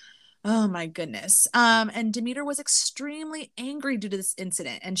 dude. Oh my goodness. And Demeter was extremely angry due to this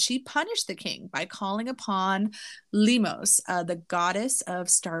incident, and she punished the king by calling upon Limos, the goddess of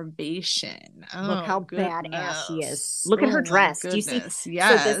starvation. Look how badass she is. Look at her dress. Do you see?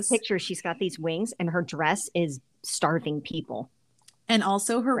 Yes. So this picture, she's got these wings, and her dress is starving people. And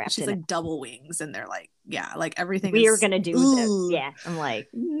also she's like double wings, and they're like, yeah, like everything. We are gonna do this. Yeah, I'm like,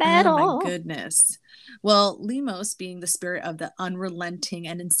 metal. Oh my goodness. Well, Limos, being the spirit of the unrelenting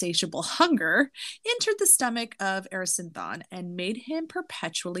and insatiable hunger, entered the stomach of Erysinthon and made him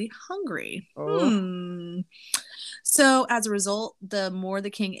perpetually hungry. So as a result, the more the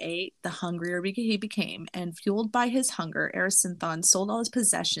king ate, the hungrier he became, and fueled by his hunger, Erysinthon sold all his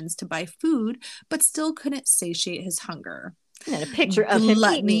possessions to buy food, but still couldn't satiate his hunger. And a picture of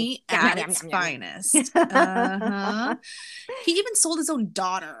gluttony at its finest. He even sold his own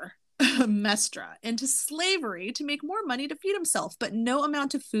daughter, Mestra, into slavery to make more money to feed himself, but no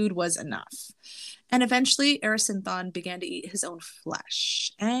amount of food was enough. And eventually, Erysinthon began to eat his own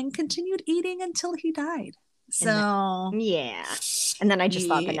flesh and continued eting until he died. So yeah. And then I just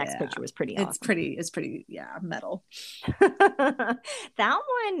thought the next picture was pretty awesome. It's pretty metal. That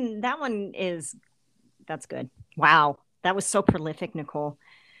one that's good. Wow. That was so prolific, Nicole.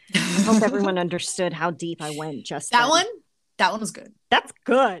 I hope everyone understood how deep I went just that one. That one was good. That's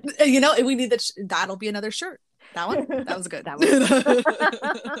good. We need that'll be another shirt. That was good. That was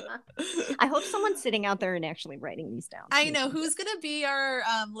I hope someone's sitting out there and actually writing these down. I know who's gonna be our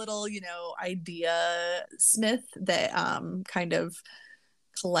little, idea smith that kind of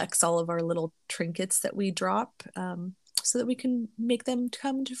collects all of our little trinkets that we drop. So that we can make them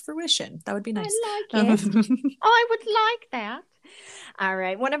come to fruition. That would be nice. I like it. I would like that. All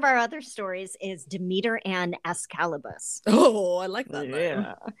right. One of our other stories is Demeter and Ascalibus. Oh, I like that.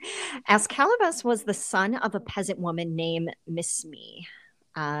 Yeah. Ascalibus was the son of a peasant woman named Misme.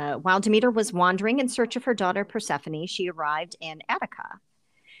 While Demeter was wandering in search of her daughter Persephone, she arrived in Attica.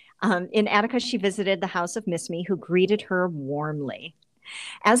 In Attica, she visited the house of Misme, who greeted her warmly.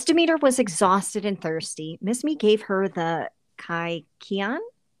 As Demeter was exhausted and thirsty, Misme gave her the kykeon,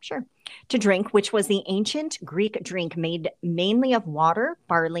 to drink, which was the ancient Greek drink made mainly of water,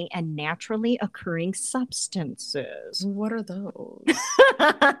 barley, and naturally occurring substances. What are those?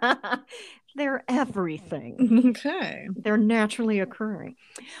 They're everything. Okay. They're naturally occurring.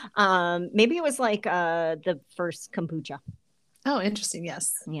 Maybe it was like the first kombucha. Oh, interesting.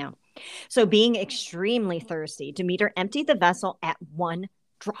 Yes. Yeah. So being extremely thirsty, Demeter emptied the vessel at one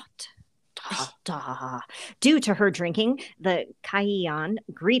draught. Due to her drinking the kykeon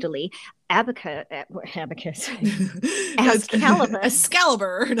greedily, Excalibur.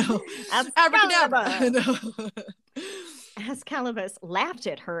 No. Abracadabra. No. Ascalibus laughed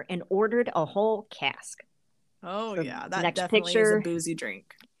at her and ordered a whole cask. Oh, so yeah. That next definitely picture, is a boozy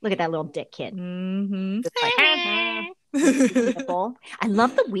drink. Look at that little dick kid. Mm-hmm. Beautiful. I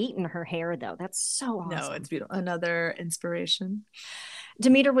love the wheat in her hair, though. That's so awesome. No, it's beautiful. Another inspiration.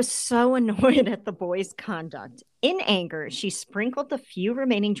 Demeter was so annoyed at the boy's conduct. In anger, she sprinkled the few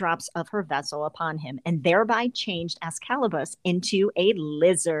remaining drops of her vessel upon him and thereby changed Ascalibus into a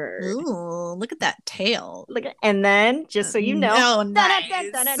lizard. Ooh, look at that tail. And then, just so you know, nice.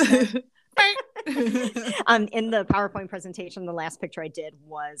 In the PowerPoint presentation, the last picture I did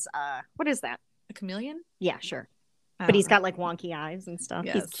was, what is that? A chameleon? Yeah, sure. But he's got like wonky eyes and stuff.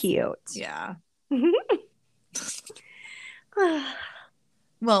 Yes. He's cute. Yeah.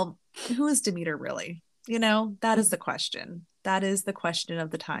 Well, who is Demeter really? That is the question. That is the question of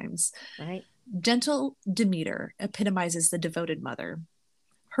the times. Right. Gentle Demeter epitomizes the devoted mother.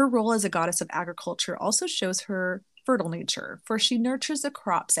 Her role as a goddess of agriculture also shows her fertile nature, for she nurtures the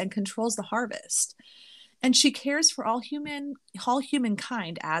crops and controls the harvest. And she cares for all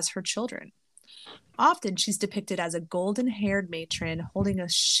humankind as her children. Often she's depicted as a golden-haired matron holding a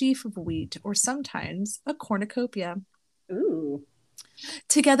sheaf of wheat or sometimes a cornucopia. Ooh.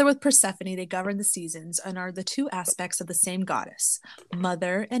 Together with Persephone, they govern the seasons and are the two aspects of the same goddess,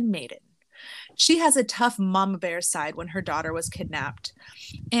 mother and maiden. She has a tough mama bear side when her daughter was kidnapped.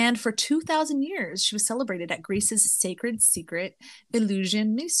 And for 2,000 years, she was celebrated at Greece's sacred secret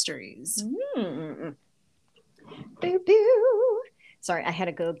Eleusinian mysteries. Mm. Boo boo. Sorry, I had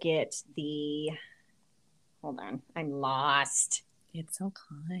to go get the... Hold on. I'm lost. It's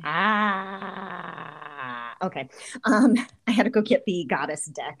okay. Okay. I had to go get the goddess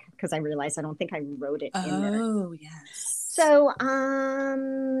deck because I realized I don't think I wrote it in there. Oh, yes. So,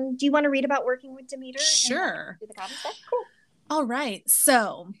 do you want to read about working with Demeter? Sure. And the goddess deck? Cool. All right.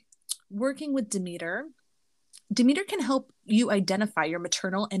 So, working with Demeter, Demeter can help you identify your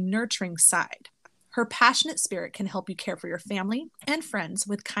maternal and nurturing side. Her passionate spirit can help you care for your family and friends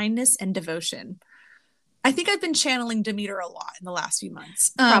with kindness and devotion. I think I've been channeling Demeter a lot in the last few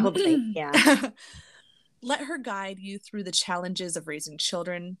months. Probably, yeah. Let her guide you through the challenges of raising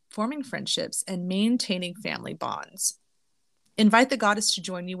children, forming friendships, and maintaining family bonds. Invite the goddess to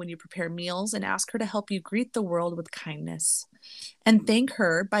join you when you prepare meals and ask her to help you greet the world with kindness. And thank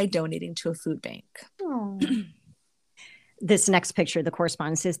her by donating to a food bank. This next picture, the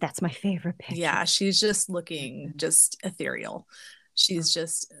correspondence is, that's my favorite picture. Yeah, she's just looking just ethereal. She's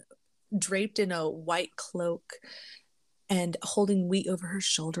just draped in a white cloak and holding wheat over her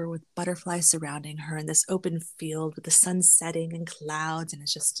shoulder with butterflies surrounding her in this open field with the sun setting and clouds, and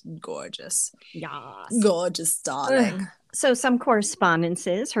it's just gorgeous. Yes. Gorgeous, darling. So some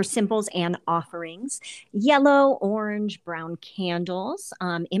correspondences, her symbols and offerings: yellow, orange, brown candles,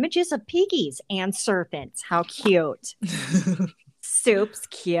 images of piggies and serpents. How cute. Soup's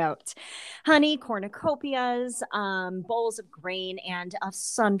cute. Honey, cornucopias, bowls of grain and of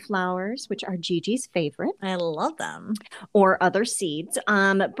sunflowers, which are Gigi's favorite. I love them. Or other seeds.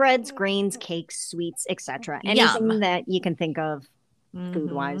 Breads, grains, cakes, sweets, etc. Anything that you can think of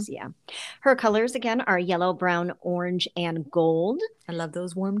food-wise, yeah. Her colors, again, are yellow, brown, orange, and gold. I love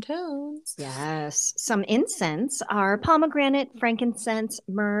those warm tones. Yes. Some incense are pomegranate, frankincense,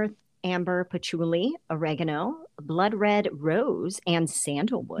 myrrh, amber, patchouli, oregano, blood red rose, and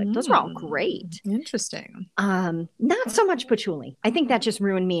sandalwood. Those are all great. Interesting. Not so much patchouli. I think that just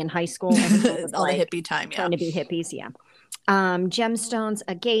ruined me in high school. All the hippie time, yeah. Trying to be hippies, yeah. Gemstones: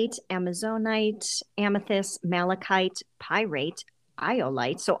 agate, amazonite, amethyst, malachite, pyrite,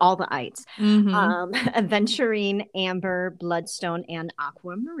 iolite, so all the ites, aventurine, amber, bloodstone, and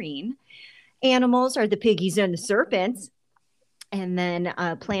aquamarine. Animals are the piggies and the serpents. And then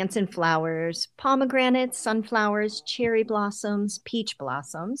plants and flowers: pomegranates, sunflowers, cherry blossoms, peach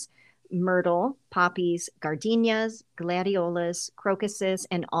blossoms, myrtle, poppies, gardenias, gladiolas, crocuses,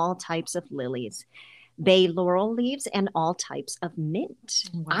 and all types of lilies, bay laurel leaves, and all types of mint.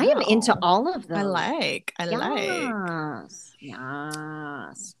 Wow. I am into all of them. I like.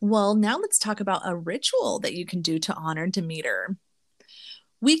 Yes. Well, now let's talk about a ritual that you can do to honor Demeter.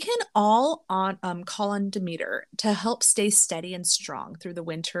 We can all call on Demeter to help stay steady and strong through the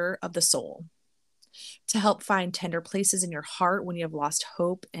winter of the soul, to help find tender places in your heart when you have lost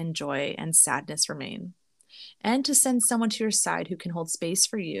hope and joy and sadness remain, and to send someone to your side who can hold space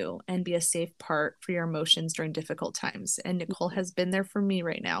for you and be a safe part for your emotions during difficult times. And Nicole has been there for me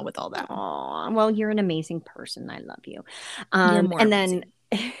right now with all that. Oh, well, you're an amazing person. I love you. You're more amazing.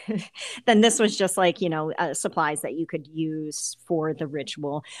 Then this was just like, supplies that you could use for the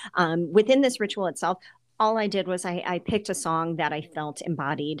ritual. Within this ritual itself, all I did was I picked a song that I felt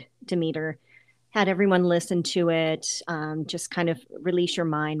embodied Demeter, had everyone listen to it, just kind of release your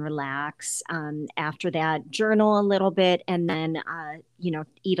mind, relax. After that, journal a little bit, and then,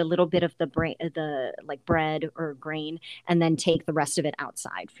 eat a little bit of the bread or grain, and then take the rest of it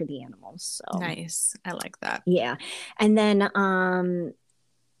outside for the animals. So nice. I like that. Yeah. And then,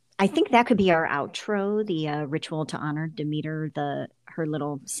 I think that could be our outro, the ritual to honor Demeter, her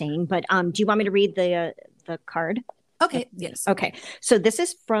little saying. But do you want me to read the card? Okay. Yes. Okay. So this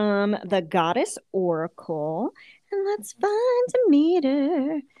is from the Goddess Oracle. And let's find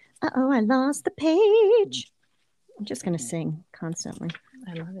Demeter. Uh-oh, I lost the page. I'm just going to sing constantly.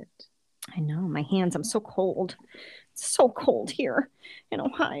 I love it. I know. My hands, I'm so cold. It's so cold here in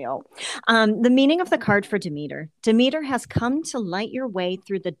Ohio. The meaning of the card for Demeter. Demeter has come to light your way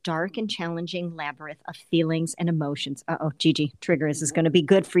through the dark and challenging labyrinth of feelings and emotions. Uh-oh, Gigi, trigger. This is going to be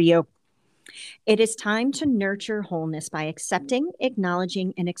good for you. It is time to nurture wholeness by accepting,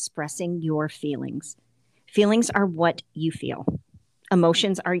 acknowledging, and expressing your feelings. Feelings are what you feel.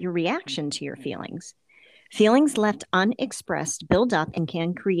 Emotions are your reaction to your feelings. Feelings left unexpressed build up and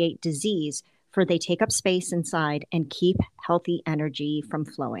can create disease, for they take up space inside and keep healthy energy from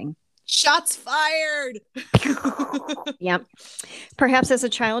flowing. Shots fired. Yep. Perhaps as a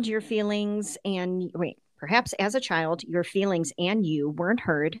child, your feelings and you weren't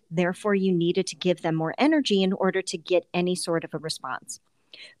heard. Therefore, you needed to give them more energy in order to get any sort of a response.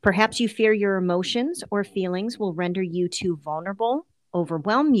 Perhaps you fear your emotions or feelings will render you too vulnerable,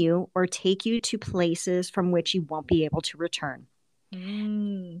 overwhelm you, or take you to places from which you won't be able to return.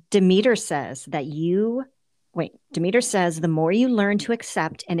 Demeter says that you Wait, Demeter says the more you learn to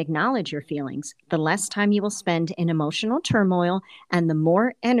accept and acknowledge your feelings, the less time you will spend in emotional turmoil and the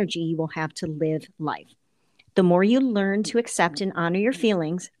more energy you will have to live life. The more you learn to accept and honor your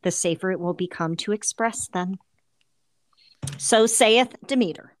feelings, the safer it will become to express them. So saith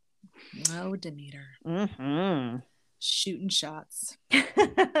Demeter. Oh, Demeter. Mm-hmm. Shooting shots.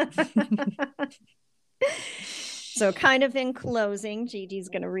 So kind of in closing, Gigi's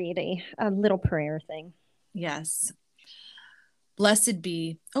going to read a little prayer thing. Yes. Blessed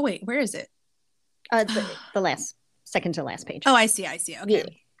be. Oh, wait, where is it? The last, second to last page. Oh, I see. Okay. Yeah.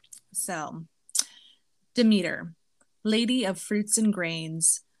 So, Demeter, lady of fruits and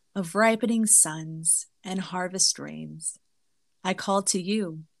grains, of ripening suns and harvest rains, I call to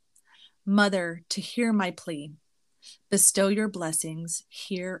you, Mother, to hear my plea. Bestow your blessings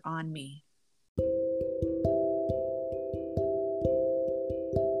here on me.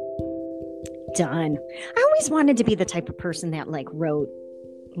 Done. I always wanted to be the type of person that like wrote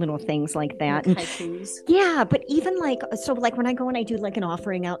little things like that. Like haikus. Yeah, but even like, so like when I go and I do like an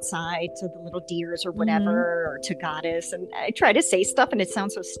offering outside to the little deers or whatever, or to Goddess, and I try to say stuff and it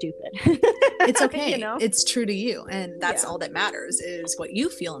sounds so stupid. It's okay. You know? It's true to you. And that's all that matters is what you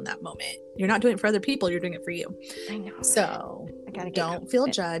feel in that moment. You're not doing it for other people. You're doing it for you. I know. So don't feel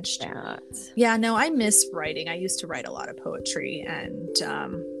judged. That. Yeah, no, I miss writing. I used to write a lot of poetry, and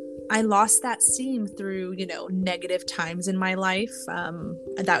I lost that steam through, negative times in my life.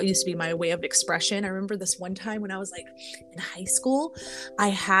 That used to be my way of expression. I remember this one time when I was like in high school, I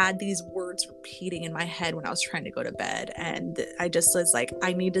had these words repeating in my head when I was trying to go to bed. And I just was like,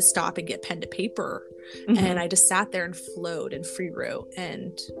 I need to stop and get pen to paper. Mm-hmm. And I just sat there and flowed and free wrote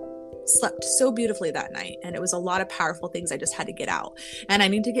and slept so beautifully that night. And it was a lot of powerful things I just had to get out, and I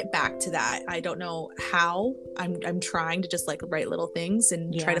need to get back to that. I don't know how. I'm trying to just like write little things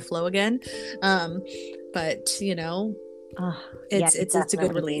and try to flow again, but it's a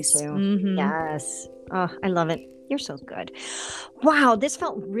good release. Mm-hmm. Yes. Oh, I love it. You're so good. Wow, this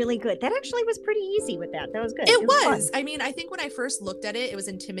felt really good. That actually was pretty easy with that. That was good. It was. I mean, I think when I first looked at it, it was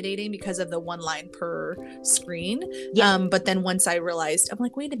intimidating because of the one line per screen. Yeah. But then once I realized, I'm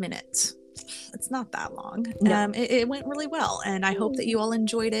like, wait a minute. It's not that long. No. It went really well, and I hope that you all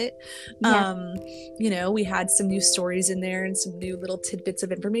enjoyed it. Yeah. We had some new stories in there and some new little tidbits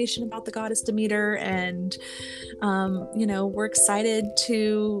of information about the goddess Demeter, and we're excited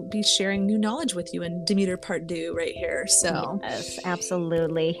to be sharing new knowledge with you in Demeter Part 2 right here. So yes,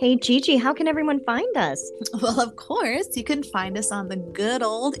 absolutely. Hey Gigi, how can everyone find us? Well, of course, you can find us on the good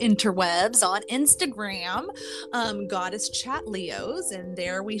old interwebs on Instagram, Goddess Chat Leos, and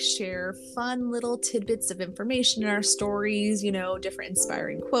there we share fun little tidbits of information in our stories, different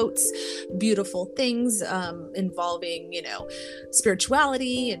inspiring quotes, beautiful things involving,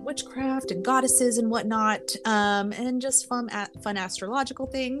 spirituality and witchcraft and goddesses and whatnot, and just fun astrological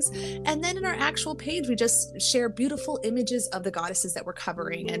things. And then in our actual page, we just share beautiful images of the goddesses that we're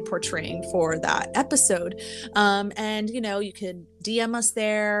covering and portraying for that episode. And, you can DM us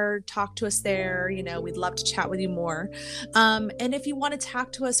there, talk to us there. We'd love to chat with you more. And if you want to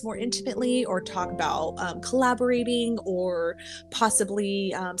talk to us more intimately or talk about collaborating or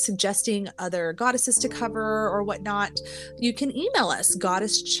possibly suggesting other goddesses to cover or whatnot, you can email us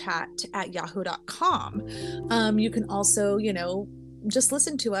goddesschat@yahoo.com. You can also, just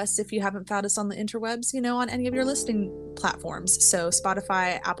listen to us if you haven't found us on the interwebs, on any of your listening platforms. So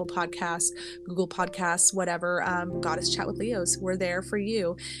Spotify, Apple Podcasts, Google Podcasts, whatever, Goddess Chat with Leos, we're there for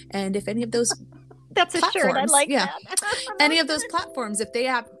you. And if any of those that's a shirt, I like that. Any of those platforms, if they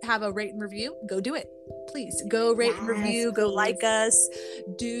have a rate and review, go do it. Please go rate and review, go like us,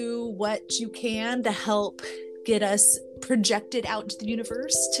 do what you can to help get us projected out into the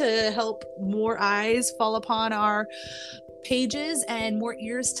universe, to help more eyes fall upon our pages and more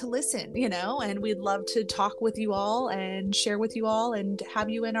ears to listen, and we'd love to talk with you all and share with you all and have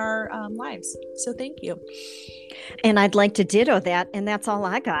you in our lives. So thank you. And I'd like to ditto that. And that's all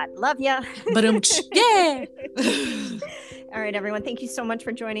I got. Love ya. But yeah. All right, everyone. Thank you so much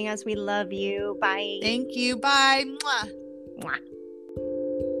for joining us. We love you. Bye. Thank you. Bye. Mwah. Mwah.